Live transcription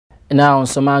Now,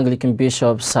 some Anglican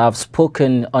bishops have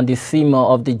spoken on the theme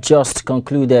of the just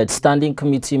concluded Standing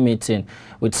Committee meeting,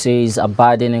 which says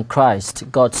abiding in Christ,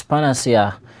 God's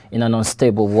panacea in an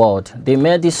unstable world. They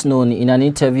made this known in an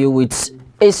interview with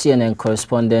ACNN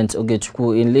correspondent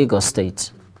Ogechukwu in Lagos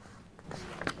State.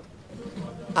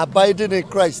 Abiding in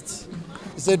Christ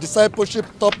is a discipleship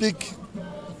topic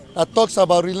that talks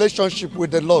about relationship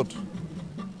with the Lord.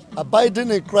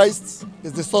 Abiding in Christ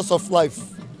is the source of life.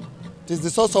 It is the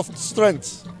source of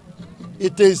strength.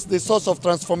 It is the source of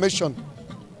transformation.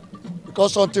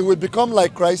 Because until we become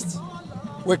like Christ,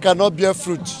 we cannot bear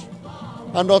fruit.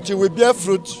 And until we bear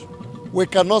fruit, we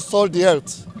cannot solve the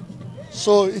earth.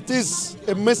 So it is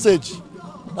a message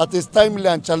that is timely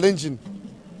and challenging.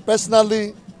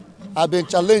 Personally, I've been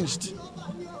challenged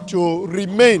to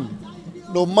remain,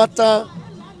 no matter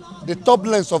the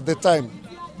turbulence of the time,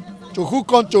 to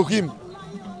hook onto Him,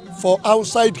 for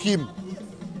outside Him,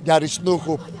 there is no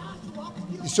hope.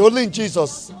 It's only in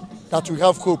Jesus that we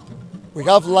have hope, we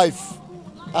have life,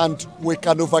 and we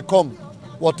can overcome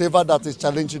whatever that is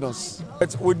challenging us.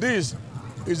 But with this,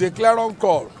 is a clarion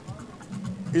call,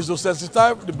 is to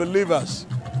sensitize the believers,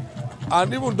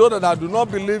 and even those that do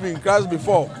not believe in Christ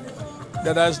before,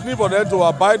 that there is need for them to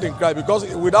abide in Christ, because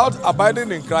without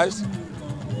abiding in Christ,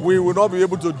 we will not be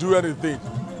able to do anything.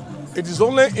 It is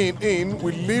only in Him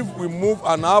we live, we move,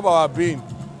 and have our being.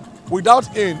 Without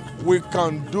Him, we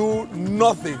can do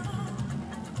nothing,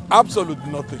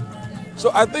 absolutely nothing.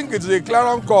 So I think it's a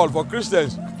clarion call for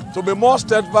Christians to be more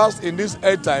steadfast in this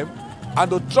end time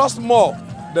and to trust more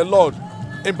the Lord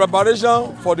in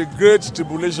preparation for the great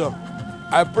tribulation.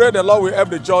 I pray the Lord will help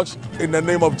the church in the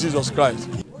name of Jesus Christ.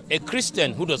 A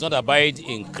Christian who does not abide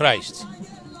in Christ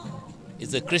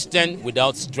is a Christian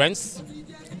without strength,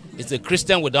 is a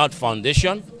Christian without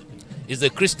foundation, is a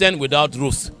Christian without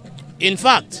roots. In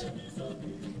fact,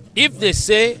 if they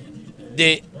say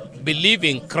they believe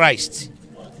in Christ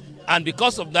and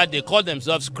because of that they call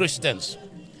themselves Christians,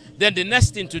 then the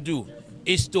next thing to do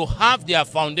is to have their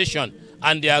foundation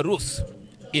and their roots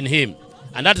in Him.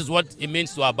 And that is what it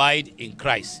means to abide in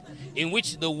Christ, in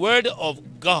which the Word of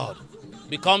God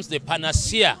becomes the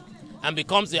panacea and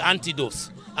becomes the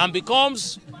antidote and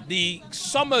becomes the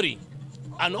summary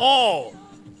and all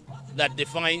that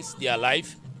defines their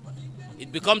life.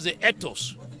 It becomes the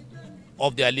ethos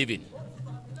of their living.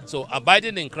 So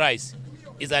abiding in Christ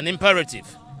is an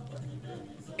imperative.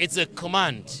 It's a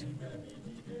command.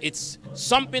 It's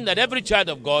something that every child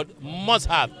of God must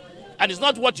have. And it's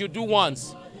not what you do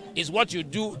once, it's what you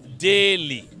do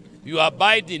daily. You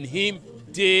abide in Him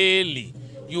daily.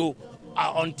 You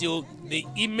until the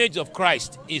image of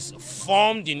Christ is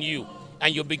formed in you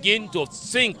and you begin to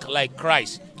think like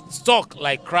Christ, talk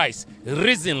like Christ,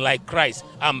 reason like Christ,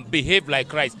 and behave like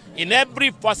Christ in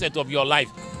every facet of your life.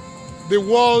 The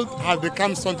world has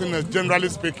become something else, generally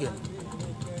speaking.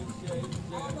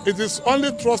 It is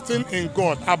only trusting in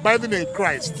God, abiding in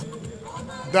Christ,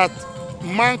 that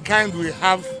mankind will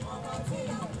have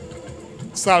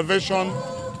salvation,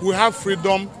 will have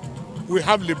freedom, will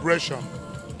have liberation.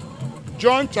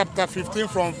 John chapter 15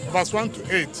 from verse 1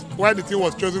 to 8, where the thing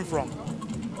was chosen from,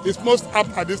 is most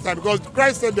apt at this time because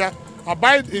Christ said that,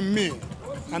 abide in me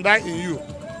and I in you.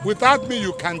 Without me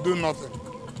you can do nothing.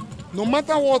 No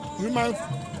matter what human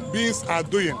beings are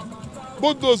doing,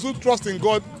 both those who trust in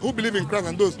God, who believe in Christ,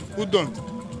 and those who don't,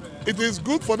 it is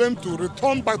good for them to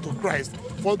return back to Christ,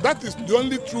 for that is the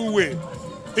only true way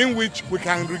in which we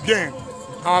can regain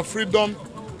our freedom,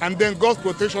 and then God's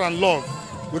protection and love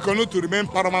will continue to remain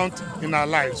paramount in our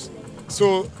lives.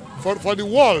 So for the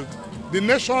world, the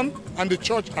nation and the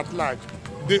church at large,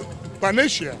 the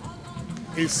panacea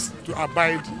is to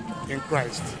abide in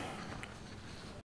Christ.